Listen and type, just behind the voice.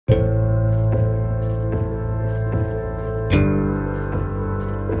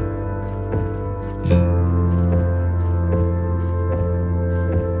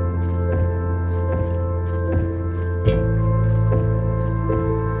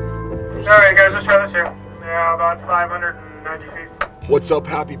Alright guys, let's try this here. Yeah, about 590 feet. What's up,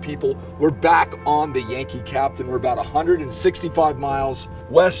 happy people? We're back on the Yankee Captain. We're about 165 miles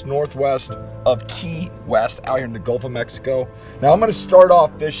west-northwest of Key West out here in the Gulf of Mexico. Now I'm gonna start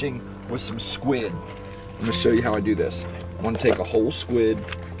off fishing with some squid. I'm gonna show you how I do this. I'm gonna take a whole squid,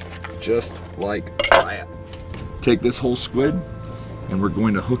 just like that. Take this whole squid, and we're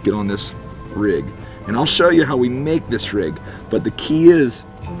going to hook it on this rig. And I'll show you how we make this rig, but the key is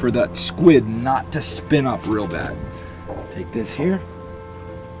for that squid not to spin up real bad. Take this here,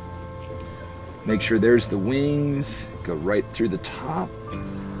 make sure there's the wings, go right through the top,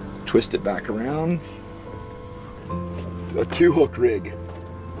 twist it back around. A 2-hook rig,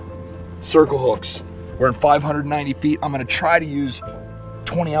 circle hooks. We're in 590 feet. I'm gonna try to use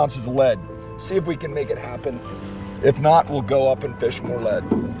 20 ounces of lead. See if we can make it happen. If not, we'll go up and fish more lead.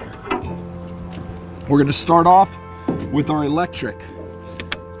 We're gonna start off with our electric,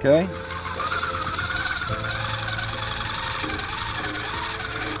 okay?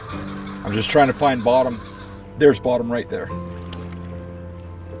 I'm just trying to find bottom. There's bottom right there.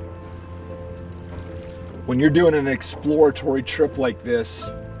 When you're doing an exploratory trip like this,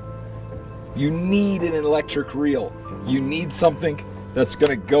 you need an electric reel. You need something that's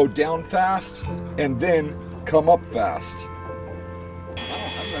gonna go down fast and then come up fast.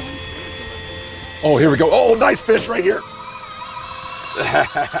 Oh, here we go. Oh, nice fish right here.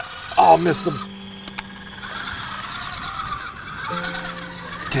 Oh, missed him.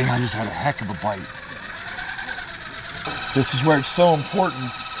 Dang, I just had a heck of a bite. This is where it's so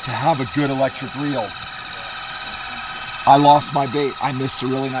important to have a good electric reel. I lost my bait. I missed a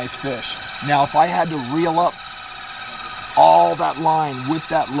really nice fish. Now, if I had to reel up all that line with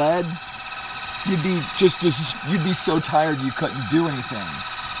that lead, you'd be so tired you couldn't do anything.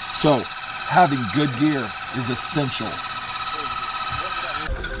 So, having good gear is essential.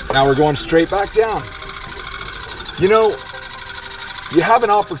 Now we're going straight back down. You know, you have an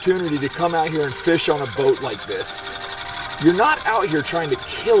opportunity to come out here and fish on a boat like this. You're not out here trying to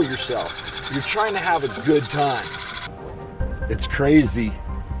kill yourself. You're trying to have a good time. It's crazy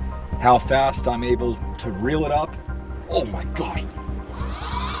how fast I'm able to reel it up. Oh my gosh.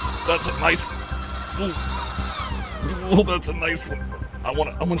 That's a nice, oh, that's a nice one. I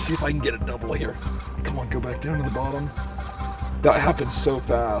wanna see if I can get a double here. Come on, go back down to the bottom. That happens so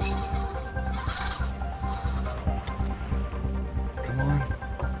fast. Come on,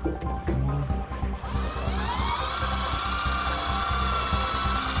 come on.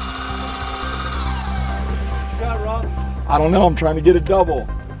 I don't know, I'm trying to get a double.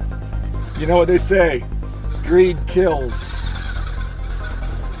 You know what they say, greed kills.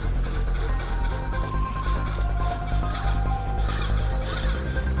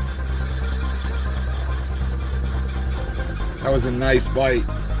 That was a nice bite.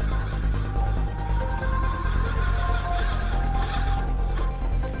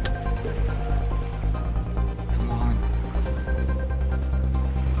 Come on.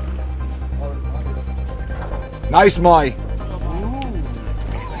 Nice, Mai.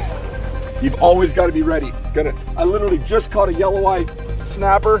 You've always got to be ready. I literally just caught a yellow eye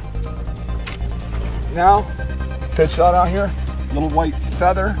snapper. Now, pitch that out here. Little white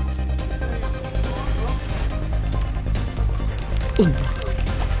feather.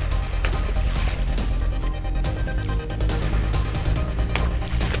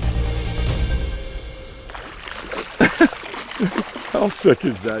 How sick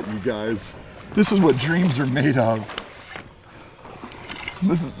is that, you guys? This is what dreams are made of.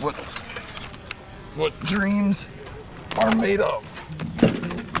 This is what dreams are made of.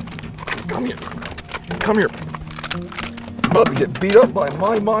 Come here. Come here. I'm about to get beat up by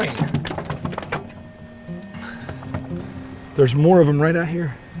my mind. There's more of them right out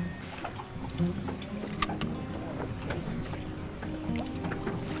here.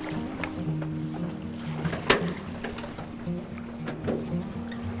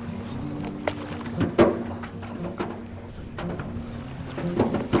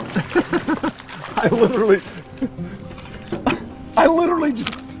 I literally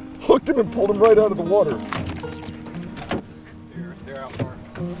just hooked him and pulled him right out of the water. They're out far.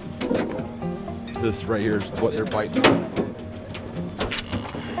 This right here is what they're biting on.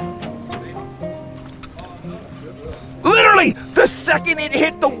 Literally, the second it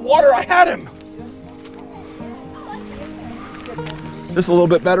hit the water, I had him. This is a little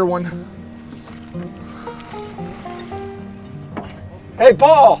bit better one. Hey,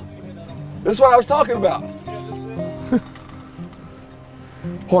 Paul. This is what I was talking about.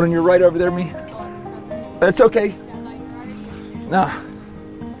 Holding you right over there, me. That's okay. Nah.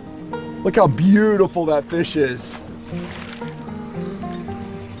 Look how beautiful that fish is.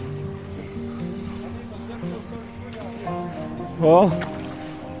 Well,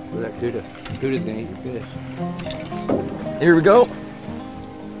 that cuda. Cuda's gonna eat your fish. here we go.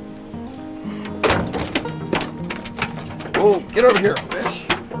 Oh, get over here, fish.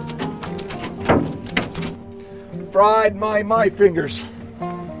 Fried my fingers.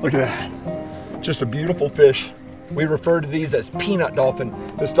 Look at that. Just a beautiful fish. We refer to these as peanut dolphin.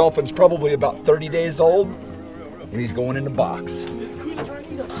 This dolphin's probably about 30 days old, and he's going in the box.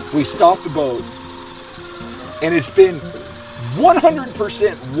 We stopped the boat, and it's been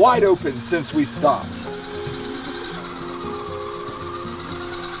 100% wide open since we stopped.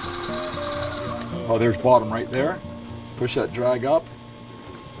 Oh, there's bottom right there. Push that drag up,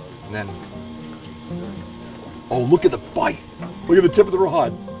 and then, oh, look at the bite. Look at the tip of the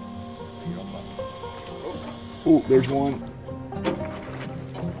rod. Oh, there's one.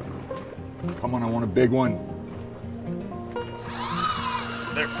 Come on, I want a big one.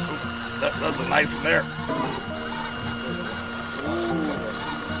 There, that's a nice one there.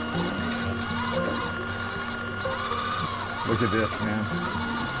 Look at this, man.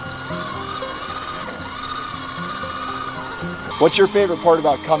 What's your favorite part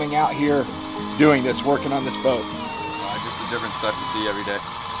about coming out here doing this, working on this boat? Just the different stuff you see every day.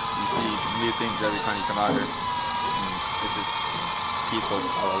 You see new things every time you come out here. And it's just peaceful.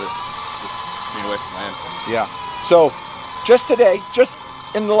 I love it. Just being away from land. Yeah. So, just today, just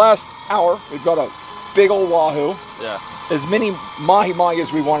in the last hour, we've got a big old wahoo. Yeah. As many mahi-mahi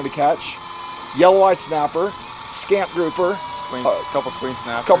as we wanted to catch. Yellow-eye snapper, scamp grouper, Couple queen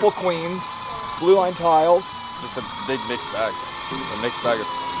snappers. couple queens, blue line tiles. Just a big mixed bag. A mixed bag of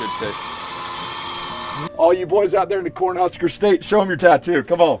good fish. All you boys out there in the Cornhusker State, show them your tattoo.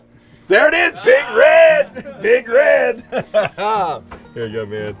 Come on. There it is, big red, big red. Here you go,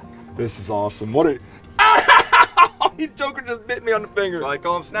 man. This is awesome. What a, you joker just bit me on the finger. I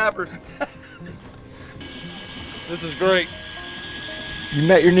call them snappers. This is great. You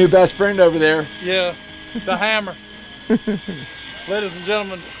met your new best friend over there. Yeah, the hammer. Ladies and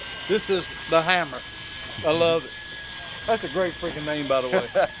gentlemen, this is the hammer. I love it. That's a great freaking name, by the way.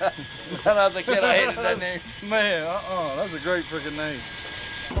 When I was a kid, I hated that name. Man, that's a great freaking name.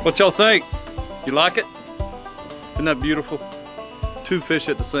 What y'all think? You like it? Isn't that beautiful? Two fish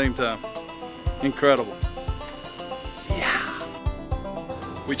at the same time. Incredible.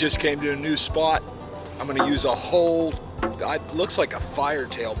 We just came to a new spot. I'm gonna use a whole, it looks like a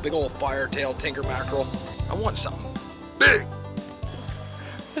firetail, big old firetail tinker mackerel. I want something big.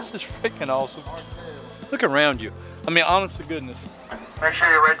 This is freaking awesome. Look around you. I mean, honest to goodness. Make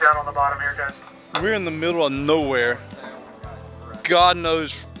sure you're right down on the bottom here, guys. We're in the middle of nowhere. God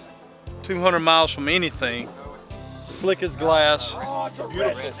knows 200 miles from anything. Slick as glass. Oh, it's a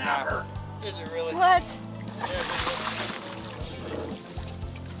beautiful snapper. Is it really? What?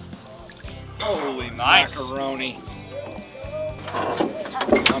 Holy macaroni.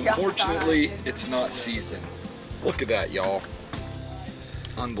 Unfortunately, it's not seasoned. Look at that, y'all.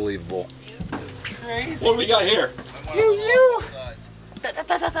 Unbelievable. Crazy. What do we got here? You.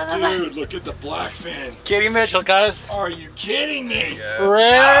 Dude, look at the blackfin. Kitty Mitchell, guys. Are you kidding me?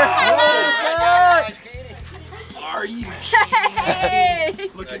 Rare. Are you kidding me? Hey.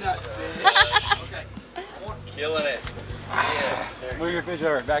 Look at that fish. Killing it. Move your fish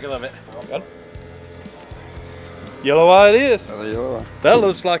over. Back a little bit. Good. Yellow eye it is. Oh, you That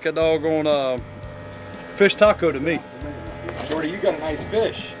looks like a doggone fish taco to me. Jordy, you got a nice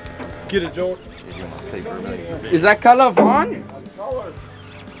fish. Get it, George. Is that color Vaughn?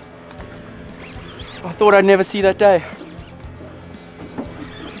 I thought I'd never see that day.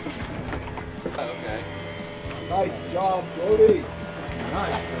 Nice job, Jordy.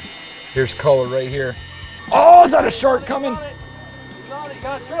 Nice. Here's color right here. Oh, is that a shark coming? You got it. You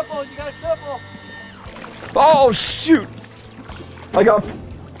got a triple. You got a triple. Oh, shoot. I got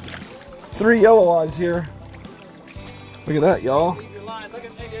 3 yellow eyes here. Look at that, y'all.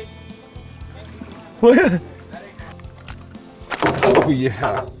 Oh,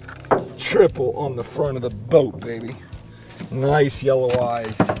 yeah. Triple on the front of the boat, baby. Nice yellow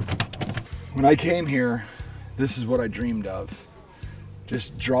eyes. When I came here, this is what I dreamed of.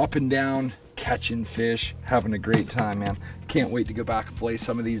 Just dropping down, catching fish, having a great time, man. Can't wait to go back and fillet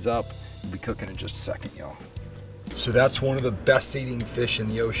some of these up. We'll be cooking in just a second, y'all. So that's one of the best eating fish in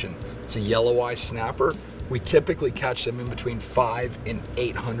the ocean. It's a yellow eye snapper. We typically catch them in between 500 and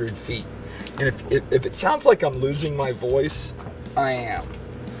 800 feet. And if it sounds like I'm losing my voice, I am.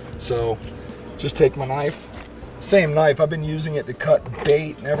 So just take my knife. Same knife, I've been using it to cut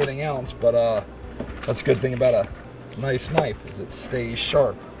bait and everything else, but that's a good thing about a nice knife is it stays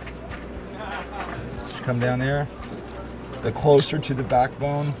sharp. Come down there. The closer to the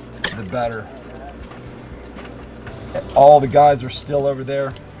backbone, the better. All the guys are still over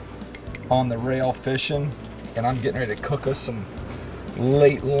there on the rail fishing, and I'm getting ready to cook us some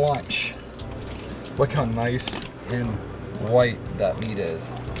late lunch. Look how nice and white that meat is.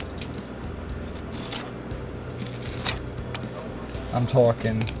 I'm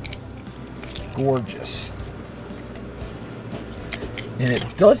talking gorgeous. And it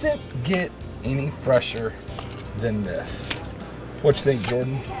doesn't get any fresher than this. What you think,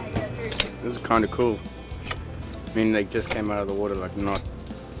 Jordan? This is kind of cool. I mean, they just came out of the water like not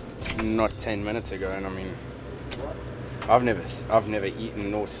 10 minutes ago, and I mean, I've never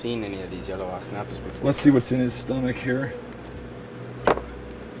eaten nor seen any of these yellow-eye snappers before. Let's see what's in his stomach here.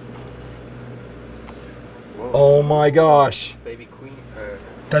 Whoa. Oh my gosh. Baby queen.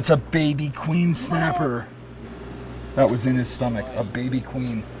 That's a baby queen snapper. That was in his stomach, a baby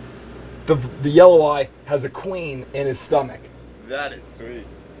queen. The yellow eye has a queen in his stomach. That is sweet.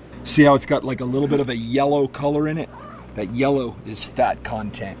 See how it's got like a little bit of a yellow color in it? That yellow is fat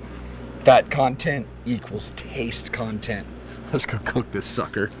content. Fat content equals taste content. Let's go cook this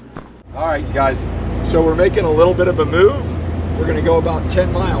sucker. All right, you guys. So we're making a little bit of a move. We're gonna go about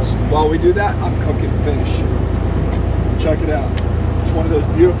 10 miles. While we do that, I'm cooking fish. Check it out. It's one of those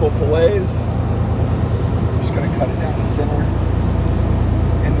beautiful fillets. Just gonna cut it down the center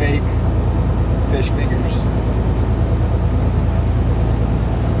and make fish fingers.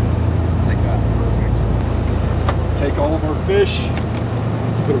 Like that. Perfect. Take all of our fish,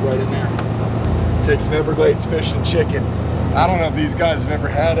 put it right in there. Take some Everglades fish and chicken. I don't know if these guys have ever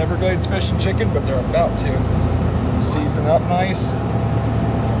had Everglades fish and chicken, but they're about to. Season up nice.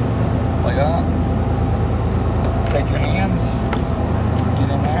 Like that. Take your hands, get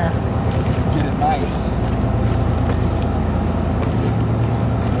in there, get it nice.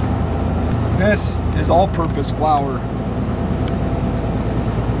 This is all-purpose flour.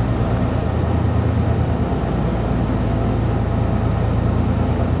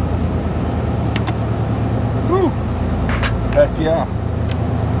 Woo! Heck yeah.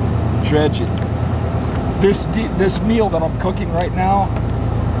 Dredge it. This meal that I'm cooking right now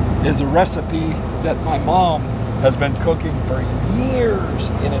is a recipe that my mom has been cooking for years,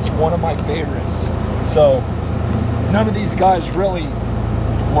 and it's one of my favorites. So none of these guys really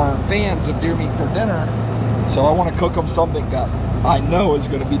were fans of deer meat for dinner, so I want to cook them something that I know is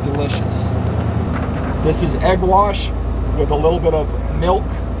going to be delicious. This is egg wash with a little bit of milk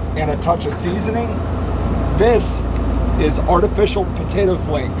and a touch of seasoning. This is artificial potato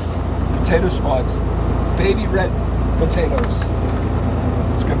flakes, potato spuds, baby red potatoes.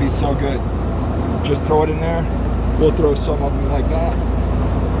 It's going to be so good. Just throw it in there. We'll throw some of them like that.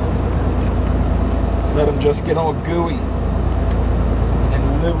 Let them just get all gooey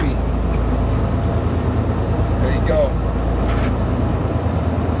and Louie. There you go.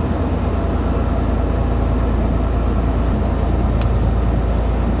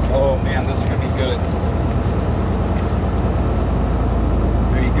 Oh man, this is gonna be good.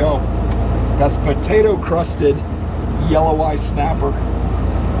 There you go. That's potato crusted yellow eye snapper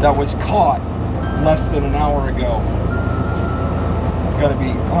that was caught less than an hour ago. It's gonna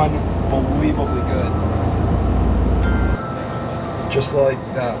be unbelievably good. Just like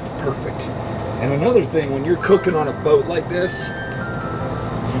that, perfect. And another thing, when you're cooking on a boat like this,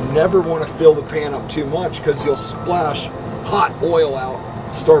 you never want to fill the pan up too much because you'll splash hot oil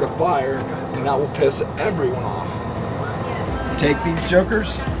out, start a fire, and that will piss everyone off. Take these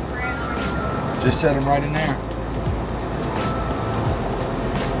jokers, just set them right in there.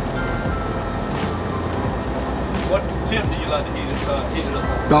 What temp do you like to heat it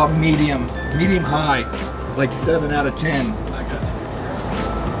up? About medium high, like 7 out of 10. I got you.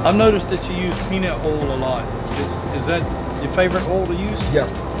 I've noticed that you use peanut oil a lot. Is that your favorite oil to use?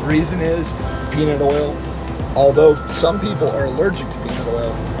 Yes, the reason is peanut oil. Although some people are allergic to peanut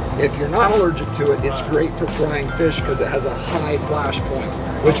oil, if you're not allergic to it, it's great for frying fish because it has a high flash point,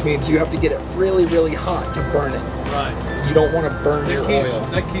 which means you have to get it really, really hot to burn it. Right. You don't want to burn your oil.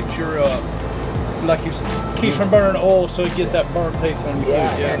 That keeps your, like you said, keeps from burning oil, so it gets that burnt taste on your food.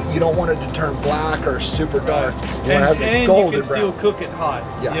 Yeah, and you don't want it to turn black or super dark. You want to have it and golden you can brown. still cook it hot.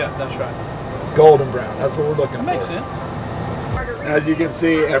 Yeah. That's right. Golden brown, that's what we're looking for. That makes sense. As you can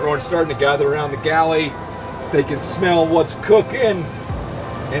see, everyone's starting to gather around the galley. They can smell what's cooking.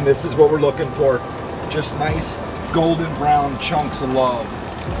 And this is what we're looking for. Just nice golden brown chunks of love.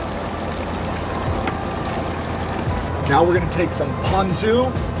 Now we're gonna take some ponzu,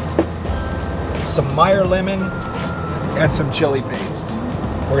 some Meyer lemon, and some chili paste.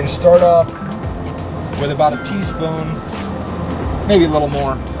 We're gonna start off with about a teaspoon, maybe a little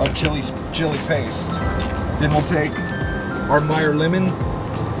more, of chili paste. Then we'll take our Meyer lemon,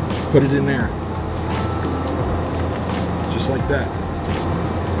 put it in there. just like that.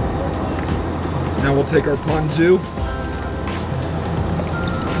 Now we'll take our ponzu.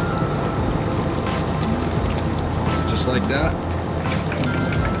 Just like that.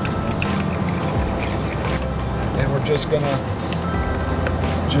 And we're just gonna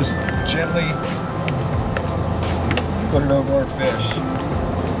gently put it over our fish.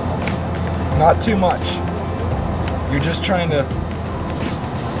 Not too much. You're just trying to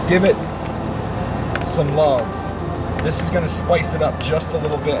give it some love. This is gonna spice it up just a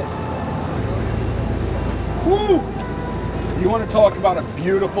little bit. Woo! You wanna talk about a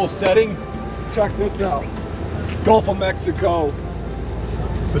beautiful setting? Check this out. Gulf of Mexico.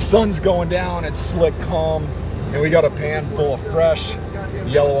 The sun's going down, it's slick, calm, and we got a pan full of fresh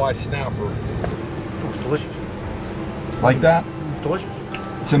yellow eye snapper. It's delicious. Like that? It's delicious.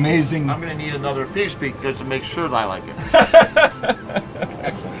 It's amazing. I'm gonna need another piece because to make sure that I like it.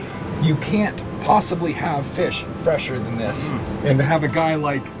 Excellent. You can't possibly have fish fresher than this. And to have a guy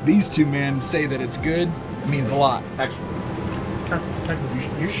like these two men say that it's good, it means a lot. Excellent.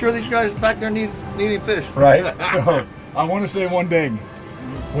 You sure these guys back there need any fish? Right? So I want to say one thing.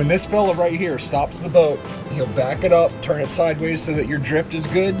 When this fella right here stops the boat, he'll back it up, turn it sideways so that your drift is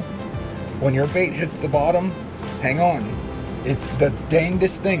good. When your bait hits the bottom, hang on. It's the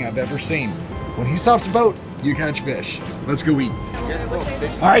dangest thing I've ever seen. When he stops the boat, you catch fish. Let's go eat.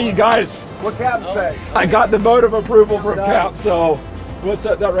 All right, you guys. What Captain say? I got the vote of approval from Cap, so we'll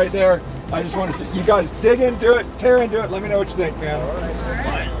set that right there. I just want to see you guys dig into it, tear into it. Let me know what you think, man.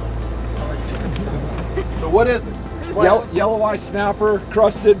 So what is it? Yellow eye snapper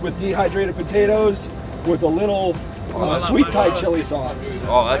crusted with dehydrated potatoes with a little sweet Thai chili sauce.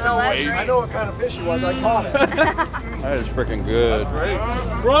 Oh, that's great. I know what kind of fish it was. I caught it. That is freaking good.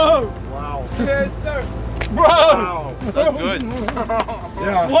 Bro! Wow. Bro! Wow. That's good.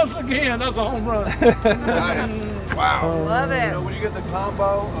 Yeah. Once again, that's a home run. Wow. Love You it. know, when you get the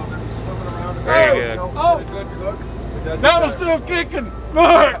combo of them swimming around the Very boat, good. you know, Oh. with a good cook, it doesn't That was matter. still kicking.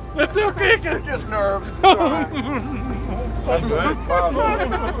 Look, it's still kicking. Just nerves. It's all right. That's good. Wow.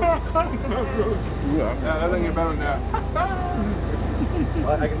 Yeah, that doesn't get better than that.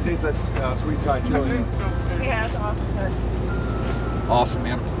 I can taste that sweet Thai chili. Yeah, it's awesome. Awesome,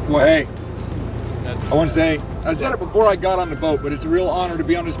 man. Well, hey, I want to say, I said it before I got on the boat, but it's a real honor to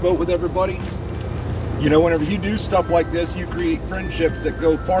be on this boat with everybody. You know, whenever you do stuff like this, you create friendships that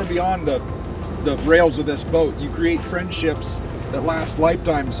go far beyond the rails of this boat. You create friendships that last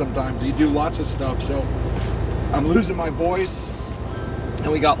lifetimes sometimes. You do lots of stuff. So I'm losing my voice,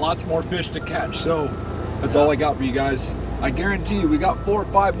 and we got lots more fish to catch. So that's all I got for you guys. I guarantee you we got 4 or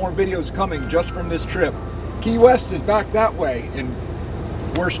 5 more videos coming just from this trip. Key West is back that way, and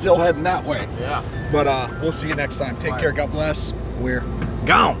we're still heading that way. Yeah. But we'll see you next time. Take care. God bless. We're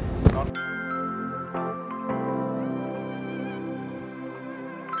gone.